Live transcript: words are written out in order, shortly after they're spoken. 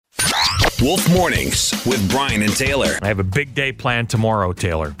Wolf Mornings with Brian and Taylor. I have a big day planned tomorrow,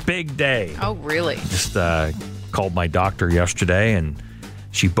 Taylor. Big day. Oh, really? Just called my doctor yesterday, and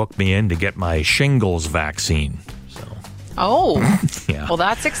she booked me in to get my shingles vaccine. So, yeah. Well,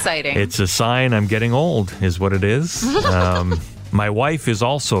 that's exciting. It's a sign I'm getting old, is what it is. My wife is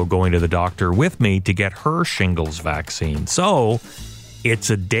also going to the doctor with me to get her shingles vaccine. So,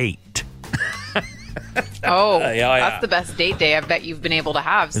 it's a date. That's the best date day I bet you've been able to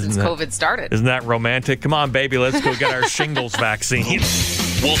have since COVID started. Isn't that romantic? Come on, baby, let's go get our shingles vaccine.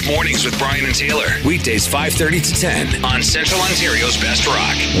 Wolf Mornings with Brian and Taylor. Weekdays 5:30 to 10 on Central Ontario's Best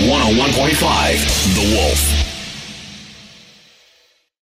Rock. 101.5 The Wolf.